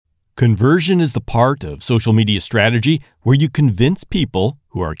Conversion is the part of social media strategy where you convince people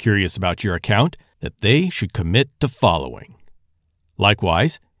who are curious about your account that they should commit to following.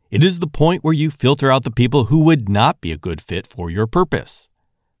 Likewise, it is the point where you filter out the people who would not be a good fit for your purpose.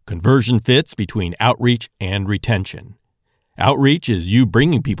 Conversion fits between outreach and retention. Outreach is you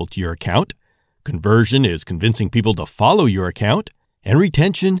bringing people to your account. Conversion is convincing people to follow your account. And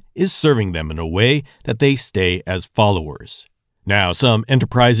retention is serving them in a way that they stay as followers. Now, some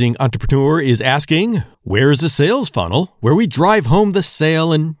enterprising entrepreneur is asking, where's the sales funnel where we drive home the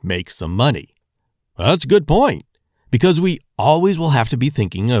sale and make some money? Well, that's a good point, because we always will have to be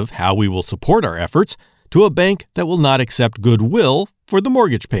thinking of how we will support our efforts to a bank that will not accept goodwill for the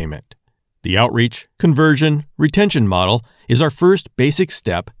mortgage payment. The outreach, conversion, retention model is our first basic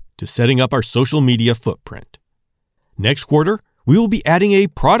step to setting up our social media footprint. Next quarter, we will be adding a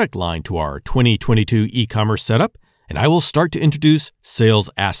product line to our 2022 e-commerce setup, and I will start to introduce sales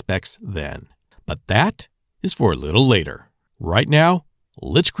aspects then. But that is for a little later. Right now,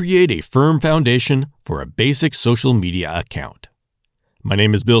 let's create a firm foundation for a basic social media account. My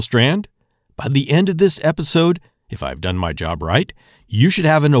name is Bill Strand. By the end of this episode, if I've done my job right, you should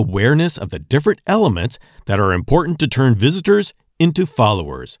have an awareness of the different elements that are important to turn visitors into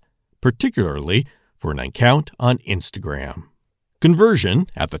followers, particularly for an account on Instagram. Conversion,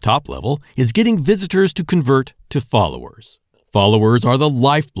 at the top level, is getting visitors to convert to followers. Followers are the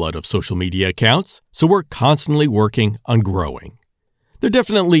lifeblood of social media accounts, so we're constantly working on growing. There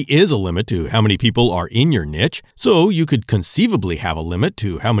definitely is a limit to how many people are in your niche, so you could conceivably have a limit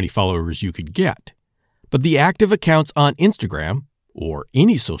to how many followers you could get. But the active accounts on Instagram, or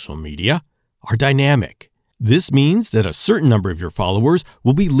any social media, are dynamic. This means that a certain number of your followers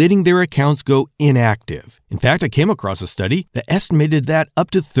will be letting their accounts go inactive. In fact, I came across a study that estimated that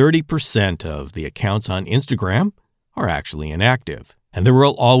up to 30% of the accounts on Instagram are actually inactive. And there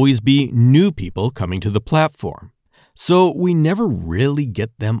will always be new people coming to the platform. So we never really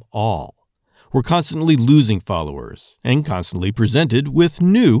get them all. We're constantly losing followers and constantly presented with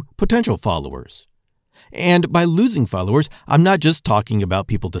new potential followers. And by losing followers, I'm not just talking about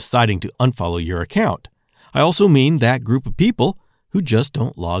people deciding to unfollow your account. I also mean that group of people who just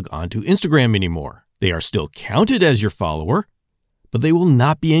don't log on to Instagram anymore. They are still counted as your follower, but they will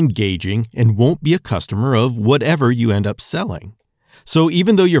not be engaging and won't be a customer of whatever you end up selling. So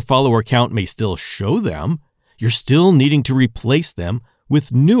even though your follower count may still show them, you're still needing to replace them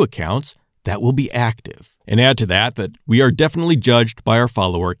with new accounts that will be active. And add to that we are definitely judged by our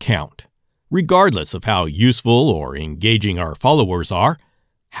follower count. Regardless of how useful or engaging our followers are,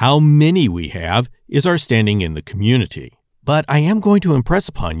 how many we have is our standing in the community. But I am going to impress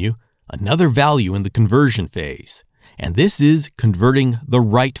upon you another value in the conversion phase, and this is converting the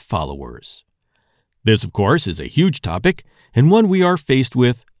right followers. This, of course, is a huge topic and one we are faced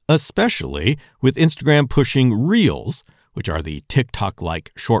with, especially with Instagram pushing Reels, which are the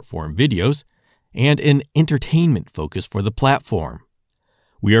TikTok-like short-form videos, and an entertainment focus for the platform.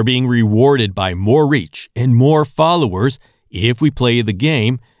 We are being rewarded by more reach and more followers if we play the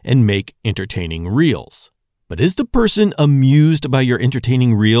game and make entertaining reels. But is the person amused by your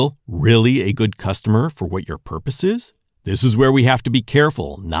entertaining reel really a good customer for what your purpose is? This is where we have to be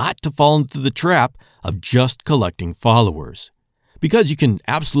careful not to fall into the trap of just collecting followers. Because you can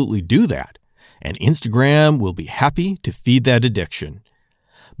absolutely do that, and Instagram will be happy to feed that addiction.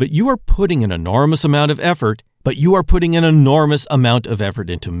 But you are putting an enormous amount of effort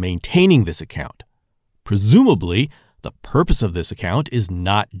into maintaining this account. Presumably, the purpose of this account is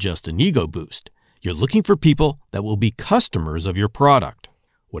not just an ego boost. You're looking for people that will be customers of your product,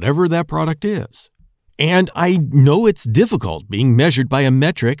 whatever that product is. And I know it's difficult being measured by a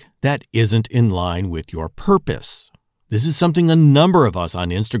metric that isn't in line with your purpose. This is something a number of us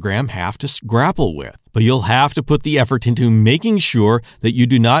on Instagram have to grapple with, but you'll have to put the effort into making sure that you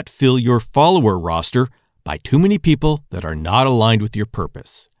do not fill your follower roster by too many people that are not aligned with your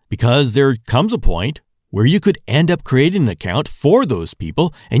purpose. Because there comes a point where you could end up creating an account for those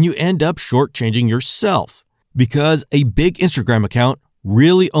people and you end up shortchanging yourself. Because a big Instagram account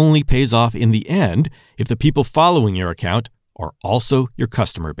really only pays off in the end if the people following your account are also your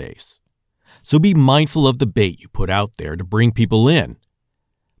customer base. So be mindful of the bait you put out there to bring people in.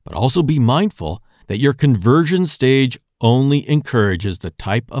 But also be mindful that your conversion stage only encourages the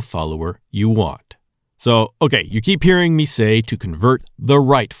type of follower you want. So, okay, you keep hearing me say to convert the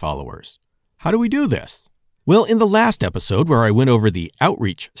right followers. How do we do this? Well, in the last episode where I went over the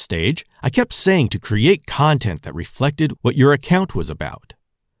outreach stage, I kept saying to create content that reflected what your account was about.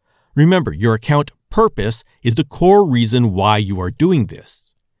 Remember, your account purpose is the core reason why you are doing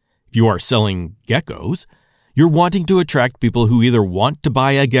this. If you are selling geckos, You're wanting to attract people who either want to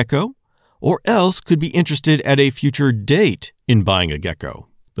buy a gecko or else could be interested at a future date in buying a gecko.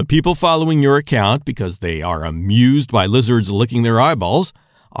 The people following your account because they are amused by lizards licking their eyeballs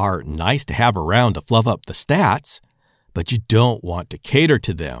are nice to have around to fluff up the stats, but you don't want to cater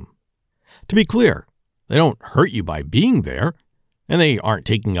to them. To be clear, they don't hurt you by being there, and they aren't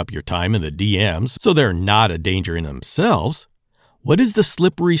taking up your time in the DMs, so they're not a danger in themselves. What is the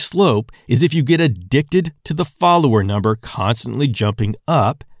slippery slope is if you get addicted to the follower number constantly jumping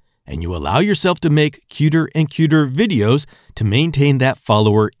up, and you allow yourself to make cuter and cuter videos to maintain that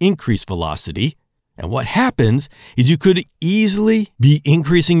follower increase velocity. And what happens is you could easily be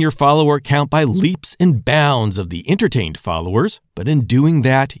increasing your follower count by leaps and bounds of the entertained followers, but in doing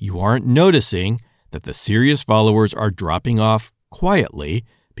that, you aren't noticing that the serious followers are dropping off quietly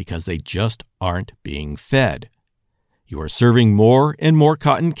because they just aren't being fed. You are serving more and more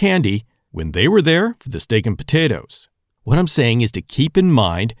cotton candy when they were there for the steak and potatoes. What I'm saying is to keep in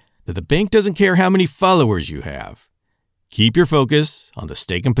mind that the bank doesn't care how many followers you have. Keep your focus on the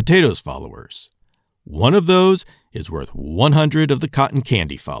steak and potatoes followers. One of those is worth 100 of the cotton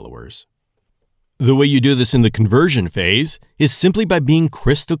candy followers. The way you do this in the conversion phase is simply by being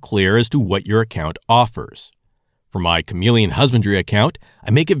crystal clear as to what your account offers. For my Chameleon Husbandry account,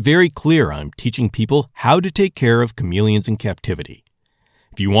 I make it very clear I'm teaching people how to take care of chameleons in captivity.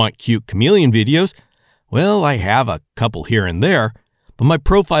 If you want cute chameleon videos, well, I have a couple here and there, but my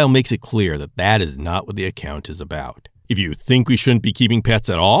profile makes it clear that that is not what the account is about. If you think we shouldn't be keeping pets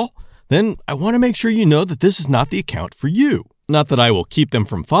at all, then I want to make sure you know that this is not the account for you. Not that I will keep them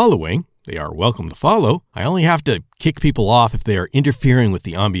from following. They are welcome to follow. I only have to kick people off if they are interfering with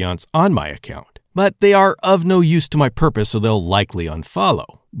the ambiance on my account. But they are of no use to my purpose, so they'll likely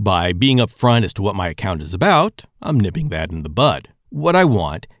unfollow. By being upfront as to what my account is about, I'm nipping that in the bud. What I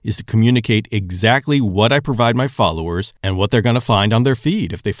want is to communicate exactly what I provide my followers and what they're going to find on their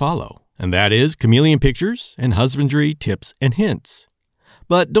feed if they follow. And that is chameleon pictures and husbandry tips and hints.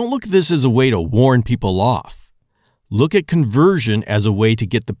 But don't look at this as a way to warn people off. Look at conversion as a way to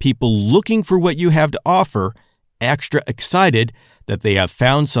get the people looking for what you have to offer extra excited that they have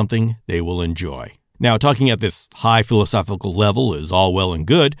found something they will enjoy. Now, talking at this high philosophical level is all well and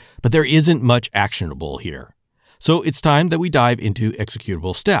good, but there isn't much actionable here. So it's time that we dive into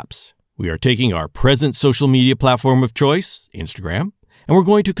executable steps. We are taking our present social media platform of choice, Instagram, and we're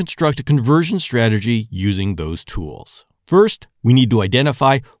going to construct a conversion strategy using those tools. First, we need to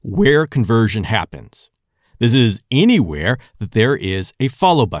identify where conversion happens. This is anywhere that there is a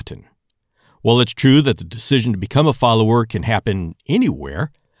follow button. While it's true that the decision to become a follower can happen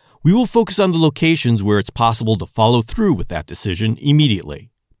anywhere, we will focus on the locations where it's possible to follow through with that decision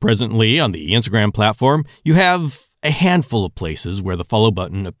immediately. Presently, on the Instagram platform, you have a handful of places where the follow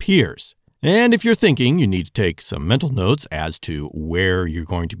button appears. And if you're thinking you need to take some mental notes as to where you're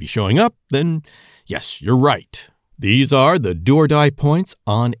going to be showing up, then yes, you're right. These are the do or die points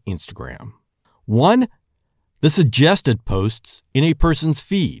on Instagram. 1, the suggested posts in a person's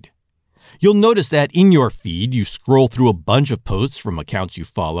feed. You'll notice that in your feed, you scroll through a bunch of posts from accounts you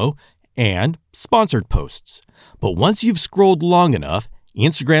follow and sponsored posts. But once you've scrolled long enough,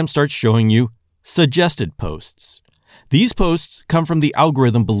 Instagram starts showing you suggested posts. These posts come from the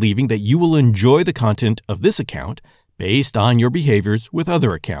algorithm believing that you will enjoy the content of this account based on your behaviors with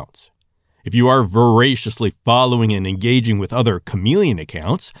other accounts. If you are voraciously following and engaging with other chameleon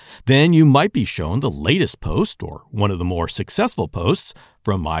accounts, then you might be shown the latest post or one of the more successful posts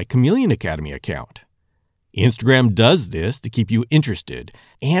from my Chameleon Academy account. Instagram does this to keep you interested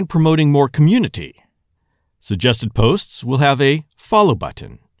and promoting more community. Suggested posts will have a follow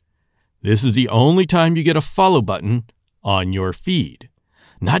button. This is the only time you get a follow button on your feed.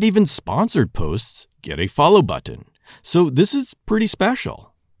 Not even sponsored posts get a follow button. So this is pretty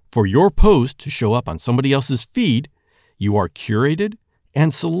special. For your post to show up on somebody else's feed, you are curated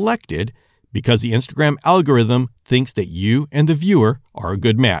and selected because the Instagram algorithm thinks that you and the viewer are a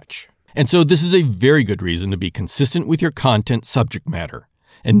good match. And so this is a very good reason to be consistent with your content subject matter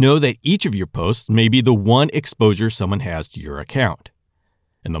and know that each of your posts may be the one exposure someone has to your account.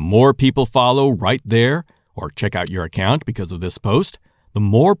 And the more people follow right there or check out your account because of this post, the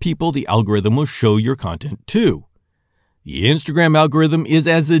more people the algorithm will show your content to. The Instagram algorithm is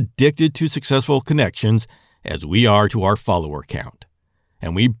as addicted to successful connections as we are to our follower count.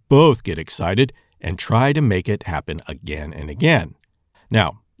 And we both get excited and try to make it happen again and again.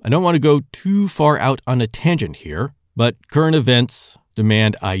 Now, I don't want to go too far out on a tangent here, but current events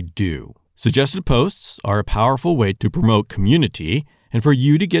demand I do. Suggested posts are a powerful way to promote community and for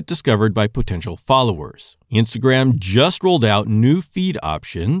you to get discovered by potential followers. Instagram just rolled out new feed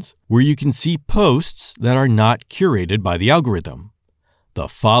options where you can see posts that are not curated by the algorithm. The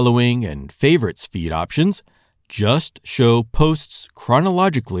following and favorites feed options just show posts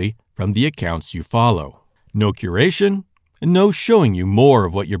chronologically from the accounts you follow. No curation, and no showing you more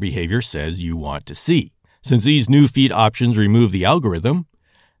of what your behavior says you want to see. Since these new feed options remove the algorithm,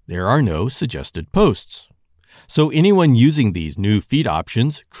 there are no suggested posts. So anyone using these new feed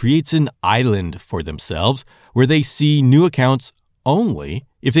options creates an island for themselves where they see new accounts only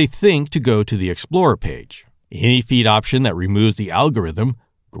if they think to go to the Explorer page. Any feed option that removes the algorithm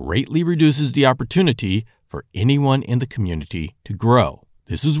greatly reduces the opportunity for anyone in the community to grow.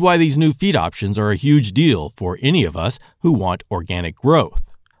 This is why these new feed options are a huge deal for any of us who want organic growth.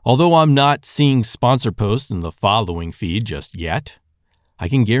 Although I'm not seeing sponsor posts in the following feed just yet, I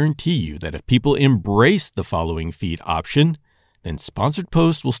can guarantee you that if people embrace the following feed option, then sponsored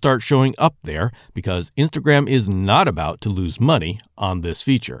posts will start showing up there because Instagram is not about to lose money on this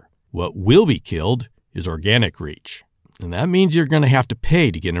feature. What will be killed is organic reach. And that means you're going to have to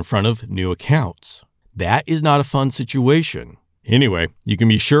pay to get in front of new accounts. That is not a fun situation. Anyway, you can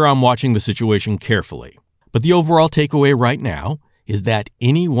be sure I'm watching the situation carefully. But the overall takeaway right now is that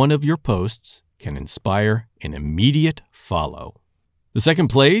any one of your posts can inspire an immediate follow. The second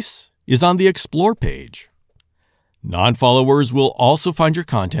place is on the Explore page. Non-followers will also find your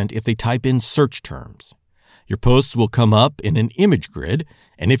content if they type in search terms. Your posts will come up in an image grid,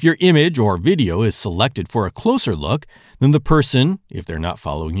 and if your image or video is selected for a closer look, then the person, if they're not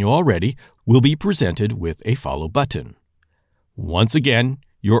following you already, will be presented with a follow button. Once again,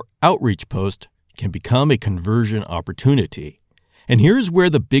 your outreach post can become a conversion opportunity. And here's where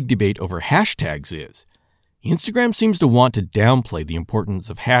the big debate over hashtags is. Instagram seems to want to downplay the importance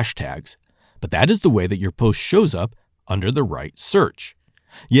of hashtags, but that is the way that your post shows up under the right search.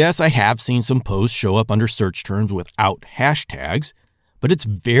 Yes, I have seen some posts show up under search terms without hashtags, but it's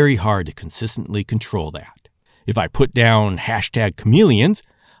very hard to consistently control that. If I put down hashtag chameleons,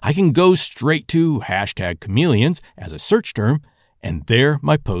 I can go straight to hashtag chameleons as a search term, and there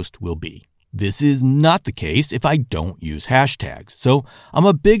my post will be. This is not the case if I don't use hashtags, so I'm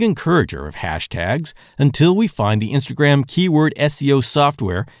a big encourager of hashtags until we find the Instagram keyword SEO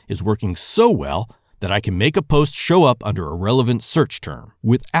software is working so well that I can make a post show up under a relevant search term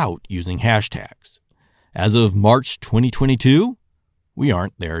without using hashtags. As of March 2022, we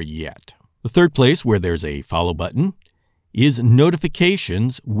aren't there yet. The third place where there's a follow button is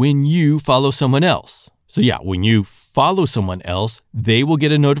notifications when you follow someone else. So yeah, when you follow someone else, they will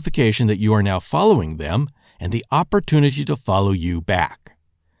get a notification that you are now following them and the opportunity to follow you back.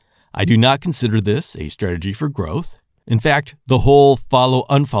 I do not consider this a strategy for growth. In fact, the whole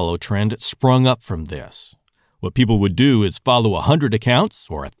follow-unfollow trend sprung up from this. What people would do is follow 100 accounts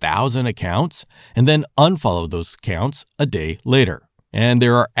or 1,000 accounts and then unfollow those accounts a day later. And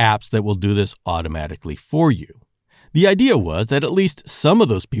there are apps that will do this automatically for you. The idea was that at least some of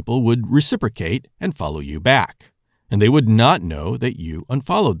those people would reciprocate and follow you back, and they would not know that you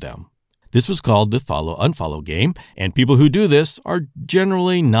unfollowed them. This was called the follow-unfollow game, and people who do this are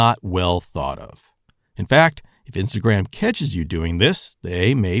generally not well thought of. In fact, if Instagram catches you doing this,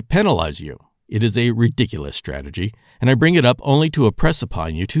 they may penalize you. It is a ridiculous strategy, and I bring it up only to impress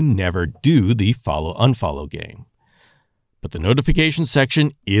upon you to never do the follow-unfollow game. But the notification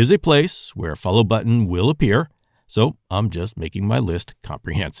section is a place where a follow button will appear, so I'm just making my list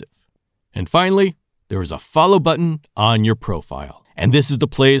comprehensive. And finally, there is a follow button on your profile. And this is the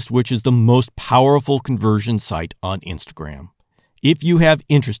place which is the most powerful conversion site on Instagram. If you have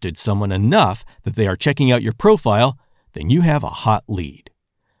interested someone enough that they are checking out your profile, then you have a hot lead.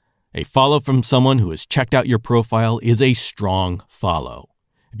 A follow from someone who has checked out your profile is a strong follow.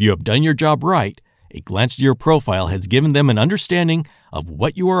 If you have done your job right, a glance to your profile has given them an understanding of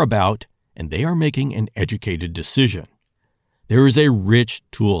what you are about, and they are making an educated decision. There is a rich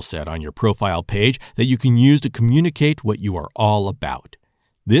tool set on your profile page that you can use to communicate what you are all about.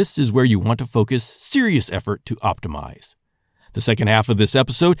 This is where you want to focus serious effort to optimize. The second half of this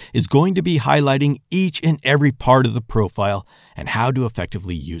episode is going to be highlighting each and every part of the profile and how to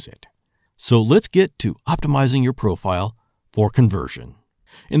effectively use it. So let's get to optimizing your profile for conversion.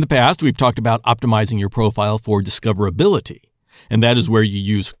 In the past, we've talked about optimizing your profile for discoverability. And that is where you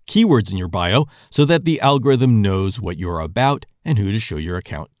use keywords in your bio so that the algorithm knows what you're about and who to show your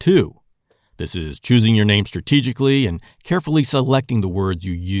account to. This is choosing your name strategically and carefully selecting the words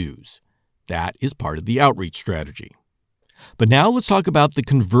you use. That is part of the outreach strategy. But now let's talk about the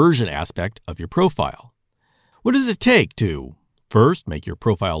conversion aspect of your profile. What does it take to, first, make your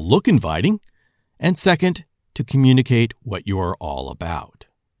profile look inviting, and second, to communicate what you are all about.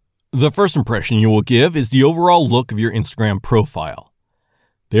 The first impression you will give is the overall look of your Instagram profile.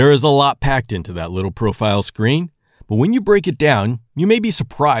 There is a lot packed into that little profile screen, but when you break it down, you may be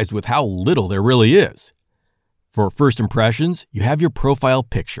surprised with how little there really is. For first impressions, you have your profile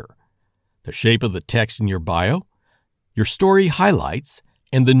picture, the shape of the text in your bio, your story highlights,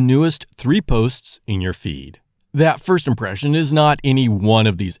 and the newest 3 posts in your feed. That first impression is not any one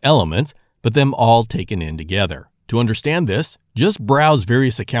of these elements, but them all taken in together. To understand this, just browse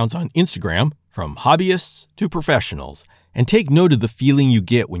various accounts on Instagram, from hobbyists to professionals, and take note of the feeling you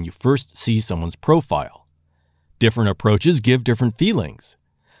get when you first see someone's profile. Different approaches give different feelings.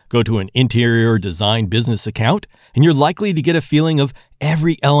 Go to an interior design business account, and you're likely to get a feeling of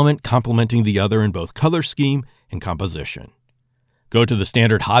every element complementing the other in both color scheme and composition. Go to the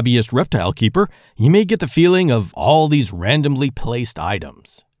standard hobbyist reptile keeper, and you may get the feeling of all these randomly placed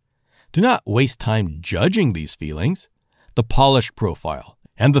items. Do not waste time judging these feelings. The polished profile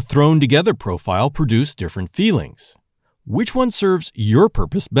and the thrown together profile produce different feelings. Which one serves your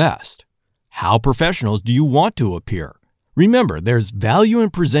purpose best? How professional do you want to appear? Remember, there's value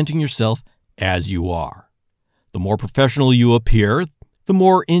in presenting yourself as you are. The more professional you appear, the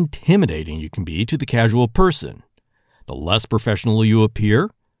more intimidating you can be to the casual person. The less professional you appear,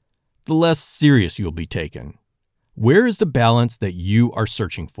 the less serious you'll be taken. Where is the balance that you are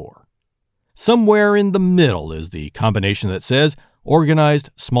searching for? Somewhere in the middle is the combination that says organized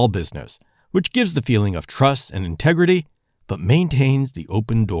small business, which gives the feeling of trust and integrity, but maintains the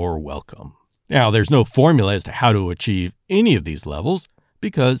open door welcome. Now, there's no formula as to how to achieve any of these levels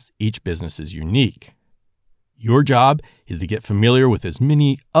because each business is unique. Your job is to get familiar with as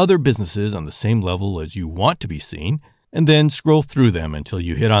many other businesses on the same level as you want to be seen, and then scroll through them until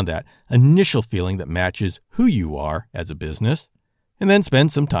you hit on that initial feeling that matches who you are as a business, and then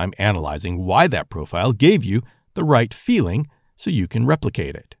spend some time analyzing why that profile gave you the right feeling so you can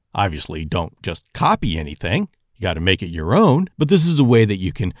replicate it. Obviously, don't just copy anything. You got to make it your own, but this is a way that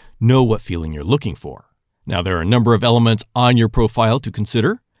you can know what feeling you're looking for. Now, there are a number of elements on your profile to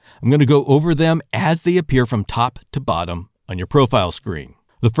consider. I'm going to go over them as they appear from top to bottom on your profile screen.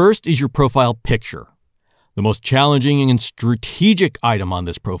 The first is your profile picture. The most challenging and strategic item on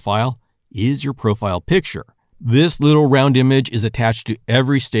this profile is your profile picture. This little round image is attached to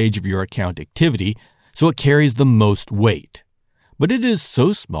every stage of your account activity, so it carries the most weight. But it is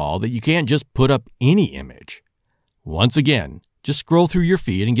so small that you can't just put up any image. Once again, just scroll through your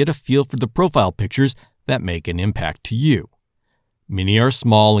feed and get a feel for the profile pictures that make an impact to you. Many are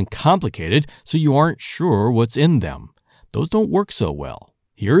small and complicated, so you aren't sure what's in them. Those don't work so well.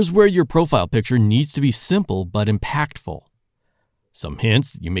 Here's where your profile picture needs to be simple but impactful. Some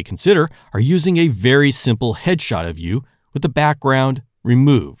hints that you may consider are using a very simple headshot of you with the background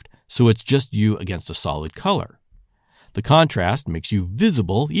removed, so it's just you against a solid color. The contrast makes you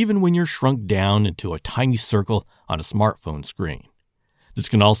visible even when you're shrunk down into a tiny circle on a smartphone screen. This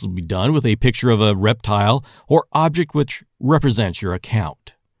can also be done with a picture of a reptile or object which represents your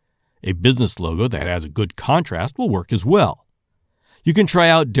account. A business logo that has a good contrast will work as well. You can try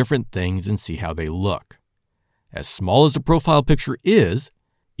out different things and see how they look. As small as the profile picture is,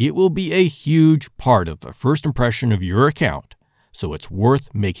 it will be a huge part of the first impression of your account, so it's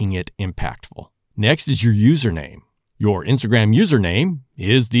worth making it impactful. Next is your username. Your Instagram username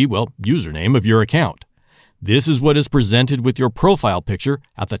is the, username of your account. This is what is presented with your profile picture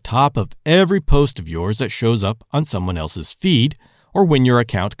at the top of every post of yours that shows up on someone else's feed or when your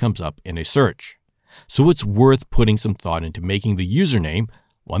account comes up in a search. So it's worth putting some thought into making the username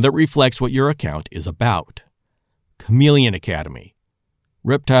one that reflects what your account is about. Chameleon Academy,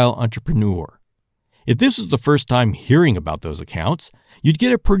 Reptile Entrepreneur. If this was the first time hearing about those accounts, you'd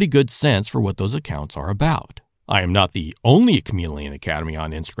get a pretty good sense for what those accounts are about. I am not the only Chameleon Academy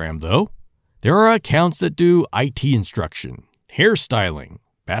on Instagram, though. There are accounts that do IT instruction, hairstyling,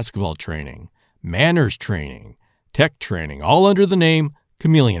 basketball training, manners training, tech training, all under the name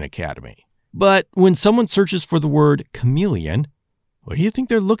Chameleon Academy. But when someone searches for the word chameleon, what do you think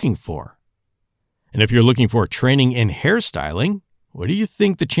they're looking for? And if you're looking for training in hairstyling, what do you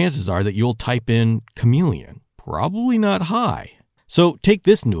think the chances are that you'll type in chameleon? Probably not high. So take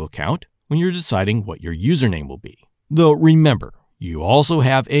this new account when you're deciding what your username will be. Though remember, you also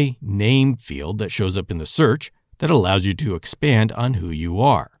have a name field that shows up in the search that allows you to expand on who you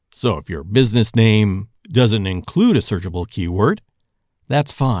are. So if your business name doesn't include a searchable keyword,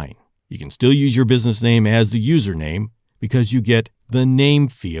 that's fine. You can still use your business name as the username because you get the name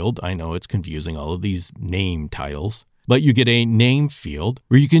field. I know it's confusing, all of these name titles, but you get a name field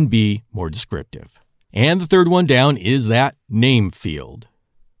where you can be more descriptive. And the third one down is that name field.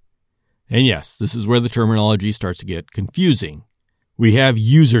 And yes, this is where the terminology starts to get confusing. We have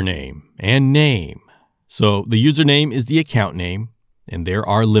username and name. So the username is the account name, and there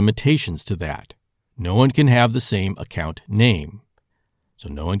are limitations to that. No one can have the same account name. So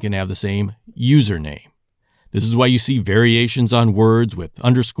no one can have the same username. This is why you see variations on words with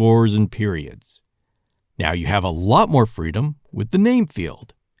underscores and periods. Now you have a lot more freedom with the name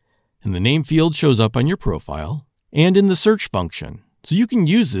field. And the name field shows up on your profile and in the search function, so you can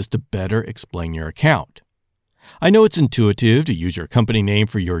use this to better explain your account. I know it's intuitive to use your company name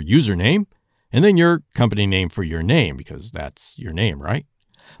for your username, and then your company name for your name, because that's your name, right?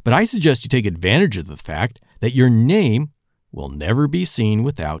 But I suggest you take advantage of the fact that your name will never be seen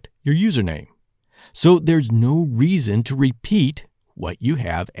without your username. So there's no reason to repeat what you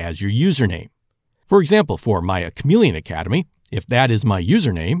have as your username. For example, for my Chameleon Academy, if that is my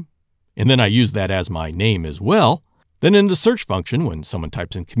username, and then I use that as my name as well, then in the search function, when someone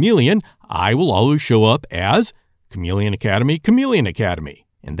types in Chameleon, I will always show up as Chameleon Academy, Chameleon Academy,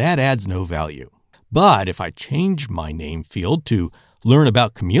 and that adds no value. But if I change my name field to Learn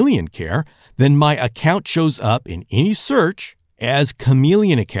About Chameleon Care, then my account shows up in any search as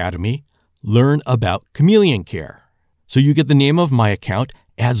Chameleon Academy, Learn About Chameleon Care. So you get the name of my account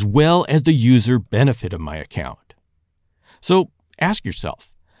as well as the user benefit of my account. So ask yourself,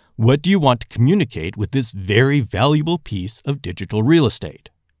 what do you want to communicate with this very valuable piece of digital real estate?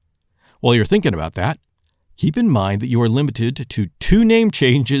 While you're thinking about that, keep in mind that you are limited to 2 name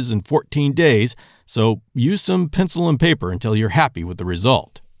changes in 14 days, so use some pencil and paper until you're happy with the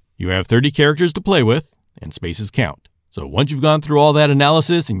result. You have 30 characters to play with, and spaces count. So once you've gone through all that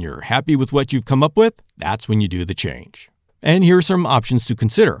analysis and you're happy with what you've come up with, that's when you do the change. And here are some options to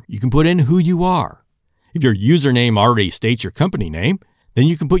consider. You can put in who you are. If your username already states your company name, then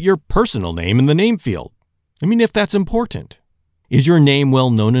you can put your personal name in the name field. If that's important. Is your name well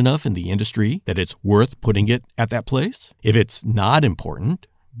known enough in the industry that it's worth putting it at that place? If it's not important,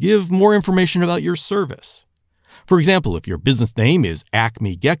 give more information about your service. For example, if your business name is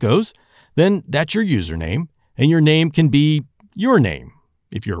Acme Geckos, then that's your username, and your name can be your name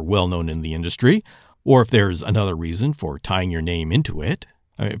if you're well known in the industry, or if there's another reason for tying your name into it.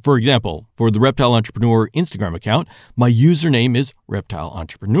 For example, for the Reptile Entrepreneur Instagram account, my username is Reptile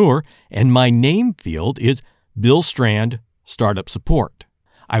Entrepreneur, and my name field is Bill Strand Startup Support.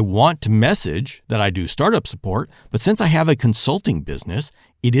 I want to message that I do startup support, but since I have a consulting business,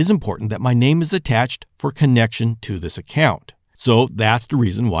 it is important that my name is attached for connection to this account. So that's the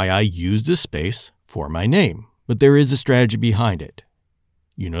reason why I use this space for my name. But there is a strategy behind it.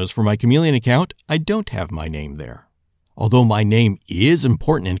 You notice for my Chameleon account, I don't have my name there. Although my name is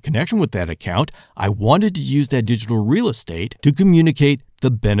important in connection with that account, I wanted to use that digital real estate to communicate the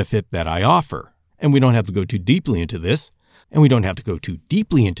benefit that I offer. And we don't have to go too deeply into this,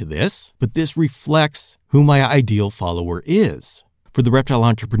 but this reflects who my ideal follower is. For the Reptile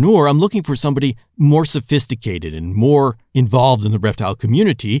Entrepreneur, I'm looking for somebody more sophisticated and more involved in the reptile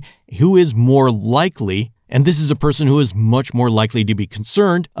community who is more likely, and this is a person who is much more likely to be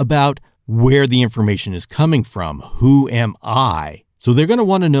concerned about where the information is coming from. Who am I? So they're going to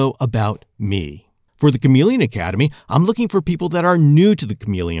want to know about me. For the Chameleon Academy, I'm looking for people that are new to the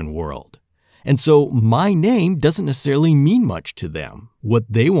chameleon world. And so my name doesn't necessarily mean much to them. What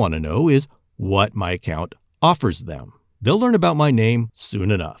they want to know is what my account offers them. They'll learn about my name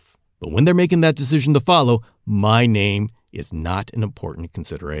soon enough. But when they're making that decision to follow, my name is not an important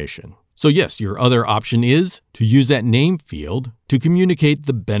consideration. So yes, your other option is to use that name field to communicate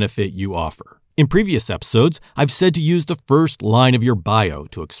the benefit you offer. In previous episodes, I've said to use the first line of your bio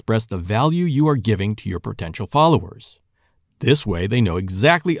to express the value you are giving to your potential followers. This way, they know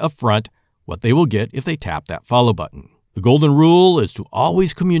exactly upfront what they will get if they tap that follow button. The golden rule is to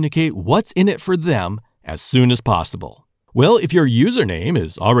always communicate what's in it for them as soon as possible. Well, if your username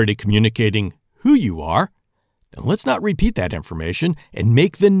is already communicating who you are, then let's not repeat that information and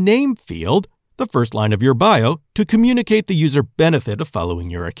make the name field the first line of your bio to communicate the user benefit of following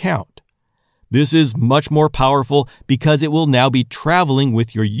your account. This is much more powerful because it will now be traveling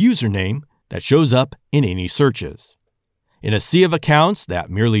with your username that shows up in any searches. In a sea of accounts that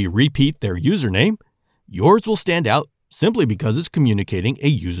merely repeat their username, yours will stand out simply because it's communicating a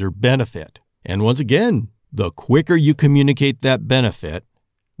user benefit. And once again, the quicker you communicate that benefit,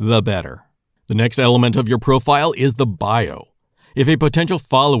 the better. The next element of your profile is the bio. If a potential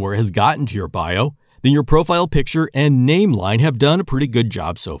follower has gotten to your bio, then your profile picture and name line have done a pretty good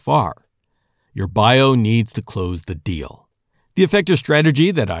job so far. Your bio needs to close the deal. The effective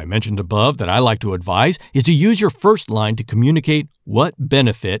strategy that I mentioned above that I like to advise is to use your first line to communicate what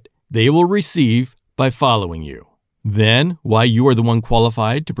benefit they will receive by following you. then why you are the one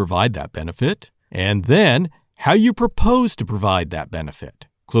qualified to provide that benefit, and then how you propose to provide that benefit.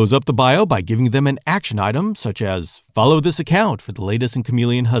 Close up the bio by giving them an action item such as follow this account for the latest in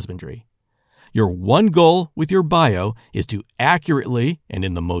chameleon husbandry. Your one goal with your bio is to accurately and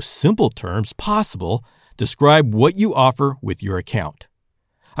in the most simple terms possible describe what you offer with your account.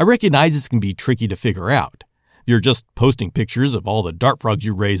 I recognize this can be tricky to figure out. If you're just posting pictures of all the dart frogs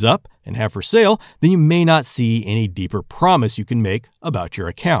you raise up and have for sale, then you may not see any deeper promise you can make about your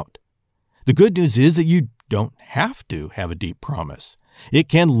account. The good news is that you don't have to have a deep promise. It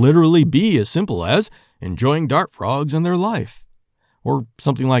can literally be as simple as enjoying dart frogs in their life, or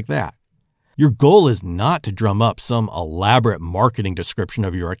something like that. Your goal is not to drum up some elaborate marketing description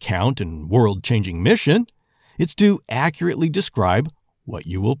of your account and world-changing mission. It's to accurately describe what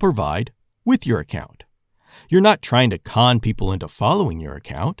you will provide with your account. You're not trying to con people into following your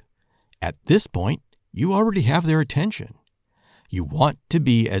account. At this point, you already have their attention. You want to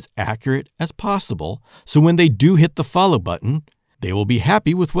be as accurate as possible, so when they do hit the follow button, they will be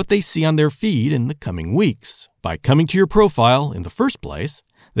happy with what they see on their feed in the coming weeks. By coming to your profile in the first place,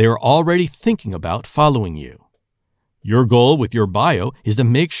 they are already thinking about following you. Your goal with your bio is to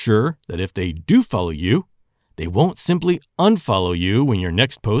make sure that if they do follow you, they won't simply unfollow you when your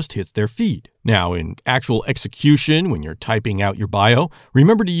next post hits their feed. Now, in actual execution, when you're typing out your bio,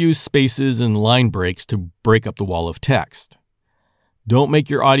 remember to use spaces and line breaks to break up the wall of text. Don't make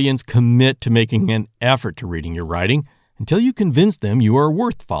your audience commit to making an effort to reading your writing until you convince them you are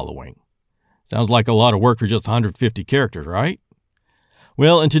worth following. Sounds like a lot of work for just 150 characters, right?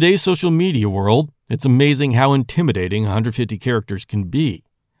 Well, in today's social media world, it's amazing how intimidating 150 characters can be.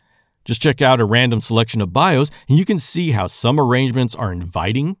 Just check out a random selection of bios, and you can see how some arrangements are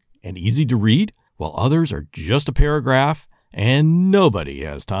inviting and easy to read, while others are just a paragraph, and nobody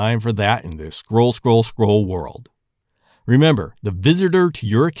has time for that in this scroll world. Remember, the visitor to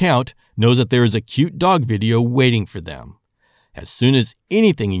your account knows that there is a cute dog video waiting for them. As soon as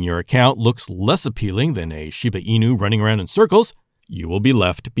anything in your account looks less appealing than a Shiba Inu running around in circles, you will be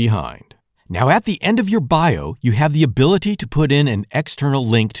left behind. Now, at the end of your bio, you have the ability to put in an external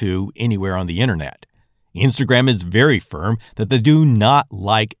link to anywhere on the internet. Instagram is very firm that they do not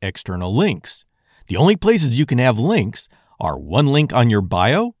like external links. The only places you can have links are one link on your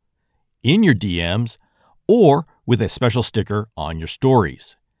bio, in your DMs, or with a special sticker on your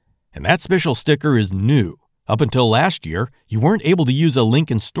stories. And that special sticker is new. Up until last year, you weren't able to use a link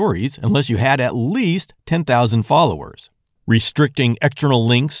in stories unless you had at least 10,000 followers. Restricting external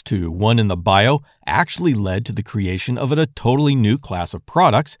links to one in the bio actually led to the creation of a totally new class of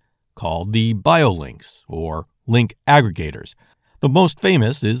products called the bio links, or link aggregators. The most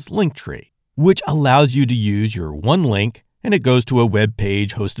famous is Linktree, which allows you to use your one link and it goes to a web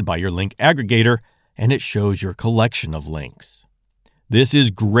page hosted by your link aggregator and it shows your collection of links. This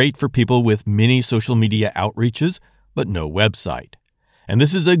is great for people with many social media outreaches, but no website. And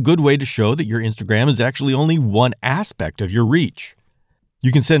this is a good way to show that your Instagram is actually only one aspect of your reach.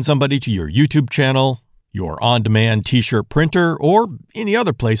 You can send somebody to your YouTube channel, your on-demand t-shirt printer, or any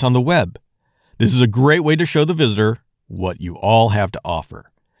other place on the web. This is a great way to show the visitor what you all have to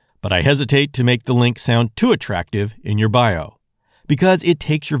offer. But I hesitate to make the link sound too attractive in your bio, because it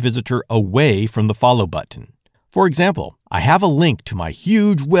takes your visitor away from the follow button. For example, I have a link to my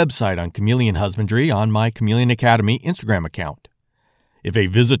huge website on chameleon husbandry on my Chameleon Academy Instagram account. If a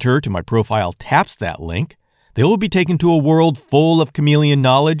visitor to my profile taps that link, they will be taken to a world full of chameleon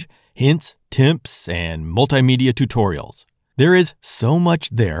knowledge, hints, tips, and multimedia tutorials. There is so much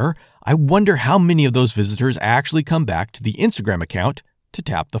there, I wonder how many of those visitors actually come back to the Instagram account to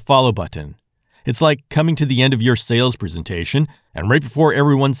tap the follow button. It's like coming to the end of your sales presentation, and right before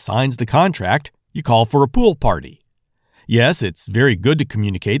everyone signs the contract, you call for a pool party. Yes, it's very good to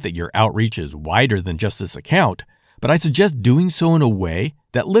communicate that your outreach is wider than just this account, but I suggest doing so in a way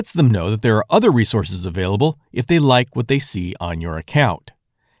that lets them know that there are other resources available if they like what they see on your account.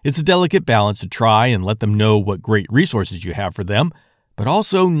 It's a delicate balance to try and let them know what great resources you have for them, but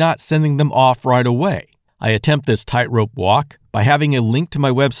also not sending them off right away. I attempt this tightrope walk by having a link to my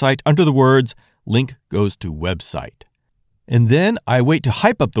website under the words, "Link goes to website." And then I wait to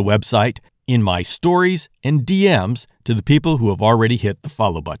hype up the website in my stories and DMs to the people who have already hit the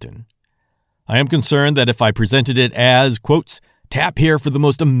follow button. I am concerned that if I presented it as, quotes, "tap here for the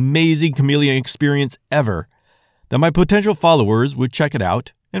most amazing chameleon experience ever," that my potential followers would check it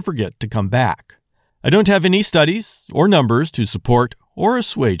out and forget to come back. I don't have any studies or numbers to support or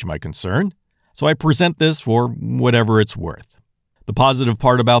assuage my concern, so I present this for whatever it's worth. The positive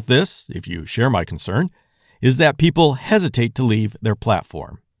part about this, if you share my concern, is that people hesitate to leave their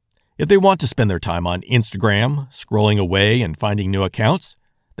platform. If they want to spend their time on Instagram, scrolling away and finding new accounts,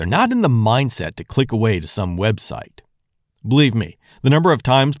 they're not in the mindset to click away to some website. Believe me, the number of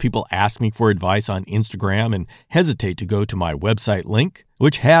times people ask me for advice on Instagram and hesitate to go to my website link,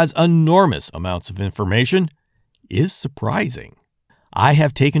 which has enormous amounts of information, is surprising. I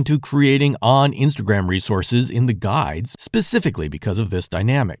have taken to creating on Instagram resources in the guides specifically because of this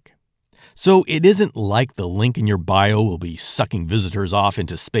dynamic. So it isn't like the link in your bio will be sucking visitors off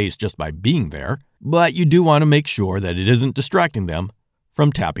into space just by being there, but you do want to make sure that it isn't distracting them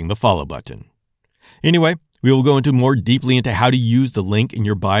from tapping the follow button. Anyway, we will go more deeply into how to use the link in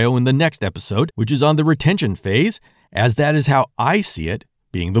your bio in the next episode, which is on the retention phase, as that is how I see it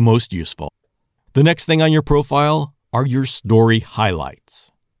being the most useful. The next thing on your profile are your story highlights.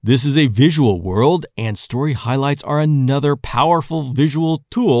 This is a visual world, and story highlights are another powerful visual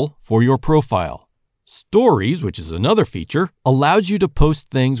tool for your profile. Stories, which is another feature, allows you to post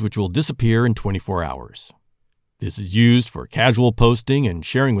things which will disappear in 24 hours. This is used for casual posting and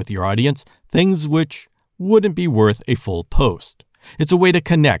sharing with your audience things which wouldn't be worth a full post. It's a way to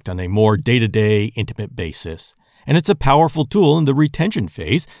connect on a more day-to-day, intimate basis, and it's a powerful tool in the retention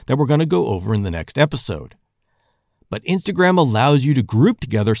phase that we're going to go over in the next episode. But Instagram allows you to group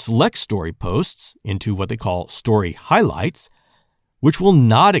together select story posts into what they call story highlights, which will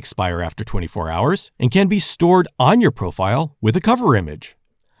not expire after 24 hours and can be stored on your profile with a cover image.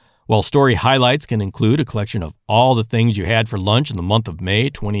 While story highlights can include a collection of all the things you had for lunch in the month of May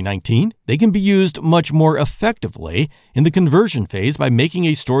 2019, they can be used much more effectively in the conversion phase by making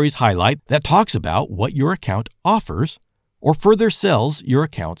a stories highlight that talks about what your account offers or further sells your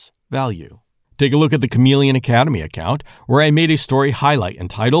account's value. Take a look at the Chameleon Academy account, where I made a story highlight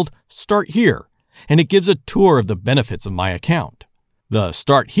entitled Start Here, and it gives a tour of the benefits of my account. The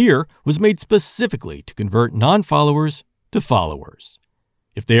Start Here was made specifically to convert non-followers to followers.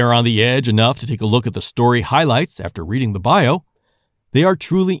 If they are on the edge enough to take a look at the story highlights after reading the bio, they are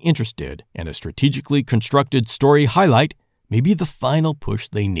truly interested, and a strategically constructed story highlight may be the final push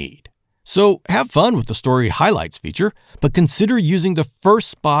they need. So have fun with the story highlights feature, but consider using the first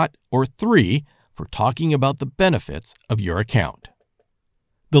spot or 3 for talking about the benefits of your account.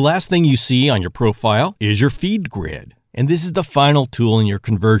 The last thing you see on your profile is your feed grid, and this is the final tool in your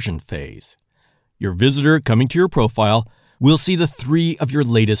conversion phase. Your visitor coming to your profile will see the 3 of your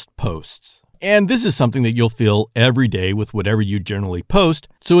latest posts. And this is something that you'll feel every day with whatever you generally post,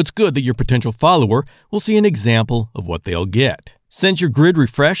 so it's good that your potential follower will see an example of what they'll get. Since your grid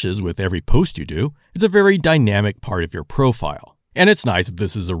refreshes with every post you do, it's a very dynamic part of your profile. And it's nice that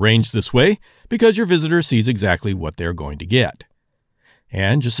this is arranged this way because your visitor sees exactly what they're going to get.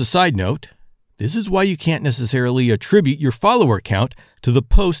 And just a side note, this is why you can't necessarily attribute your follower count to the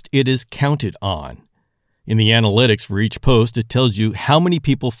post it is counted on. In the analytics for each post, it tells you how many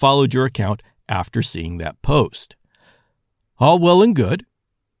people followed your account after seeing that post. All well and good,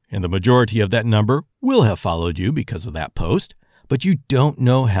 and the majority of that number will have followed you because of that post, but you don't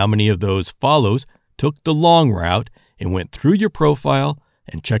know how many of those follows took the long route and went through your profile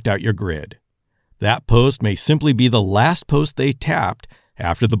and checked out your grid. That post may simply be the last post they tapped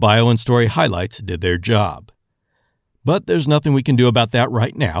after the bio and story highlights did their job. But there's nothing we can do about that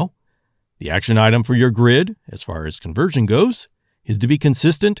right now. The action item for your grid, as far as conversion goes, is to be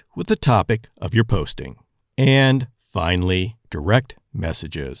consistent with the topic of your posting. And finally, direct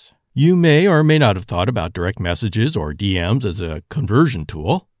messages. You may or may not have thought about direct messages or DMs as a conversion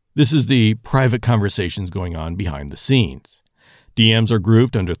tool. This is the private conversations going on behind the scenes. DMs are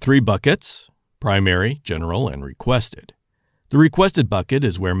grouped under 3 buckets: primary, general, and requested. The requested bucket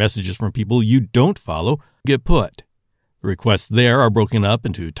is where messages from people you don't follow get put. The requests there are broken up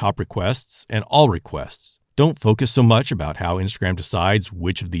into top requests and all requests. Don't focus so much about how Instagram decides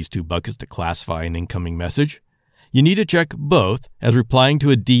which of these 2 buckets to classify an incoming message. You need to check both, as replying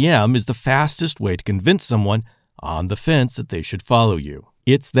to a DM is the fastest way to convince someone on the fence that they should follow you.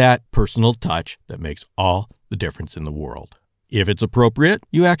 It's that personal touch that makes all the difference in the world. If it's appropriate,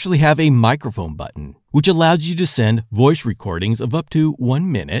 you actually have a microphone button, which allows you to send voice recordings of up to 1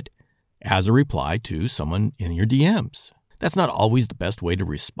 minute as a reply to someone in your DMs. That's not always the best way to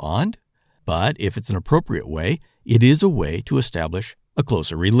respond, but if it's an appropriate way, it is a way to establish a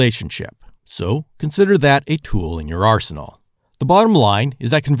closer relationship. So consider that a tool in your arsenal. The bottom line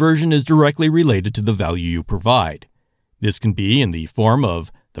is that conversion is directly related to the value you provide. This can be in the form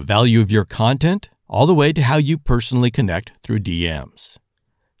of the value of your content, all the way to how you personally connect through DMs.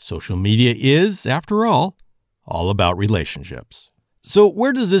 Social media is, after all about relationships. So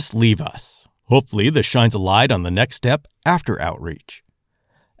where does this leave us? Hopefully, this shines a light on the next step after outreach.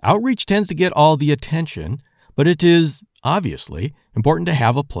 Outreach tends to get all the attention, but it is, obviously, important to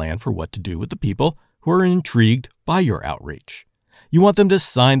have a plan for what to do with the people who are intrigued by your outreach. You want them to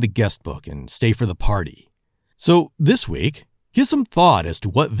sign the guest book and stay for the party. So this week, give some thought as to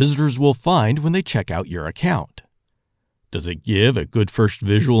what visitors will find when they check out your account. Does it give a good first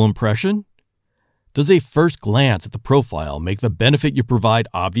visual impression? Does a first glance at the profile make the benefit you provide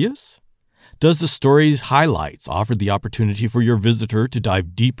obvious? Does the story's highlights offer the opportunity for your visitor to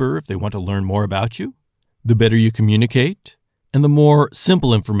dive deeper if they want to learn more about you? The better you communicate, and the more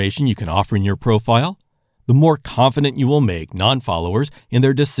simple information you can offer in your profile, the more confident you will make non-followers in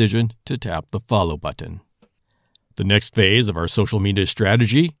their decision to tap the follow button. The next phase of our social media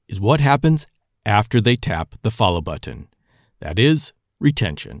strategy is what happens after they tap the follow button. That is,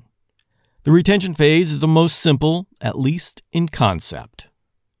 retention. The retention phase is the most simple, at least in concept.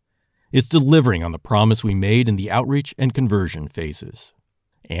 It's delivering on the promise we made in the outreach and conversion phases.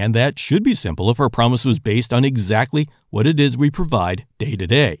 And that should be simple if our promise was based on exactly what it is we provide day to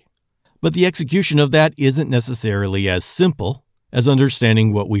day. But the execution of that isn't necessarily as simple as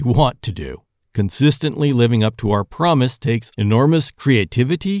understanding what we want to do. Consistently living up to our promise takes enormous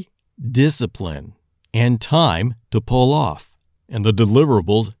creativity, discipline, and time to pull off. And the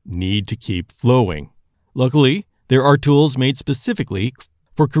deliverables need to keep flowing. Luckily, there are tools made specifically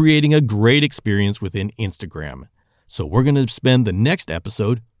for creating a great experience within Instagram. So we're going to spend the next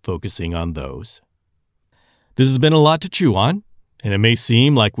episode focusing on those. This has been a lot to chew on, and it may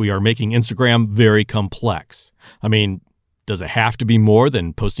seem like we are making Instagram very complex. I mean, does it have to be more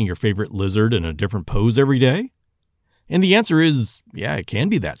than posting your favorite lizard in a different pose every day? And the answer is, yeah, it can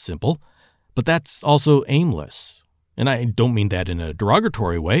be that simple, but that's also aimless. And I don't mean that in a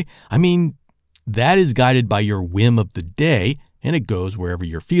derogatory way. I mean, that is guided by your whim of the day, and it goes wherever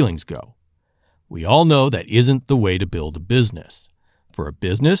your feelings go. We all know that isn't the way to build a business. For a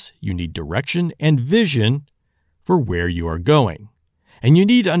business, you need direction and vision for where you are going. And you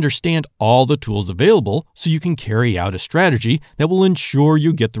need to understand all the tools available so you can carry out a strategy that will ensure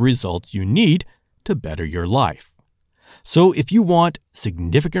you get the results you need to better your life. So if you want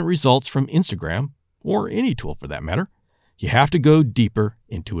significant results from Instagram, or any tool for that matter, you have to go deeper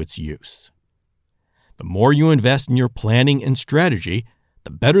into its use. The more you invest in your planning and strategy, the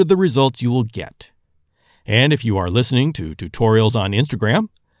better the results you will get. And if you are listening to tutorials on Instagram,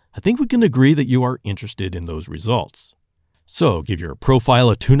 I think we can agree that you are interested in those results. So give your profile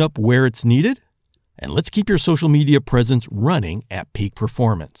a tune-up where it's needed, and let's keep your social media presence running at peak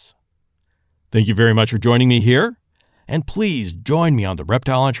performance. Thank you very much for joining me here. And please join me on the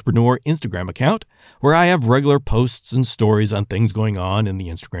Reptile Entrepreneur Instagram account, where I have regular posts and stories on things going on in the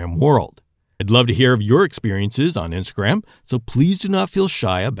Instagram world. I'd love to hear of your experiences on Instagram, so please do not feel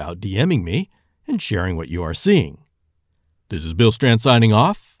shy about DMing me and sharing what you are seeing. This is Bill Strand signing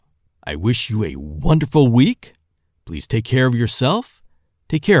off. I wish you a wonderful week. Please take care of yourself,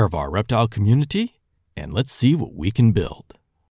 take care of our reptile community, and let's see what we can build.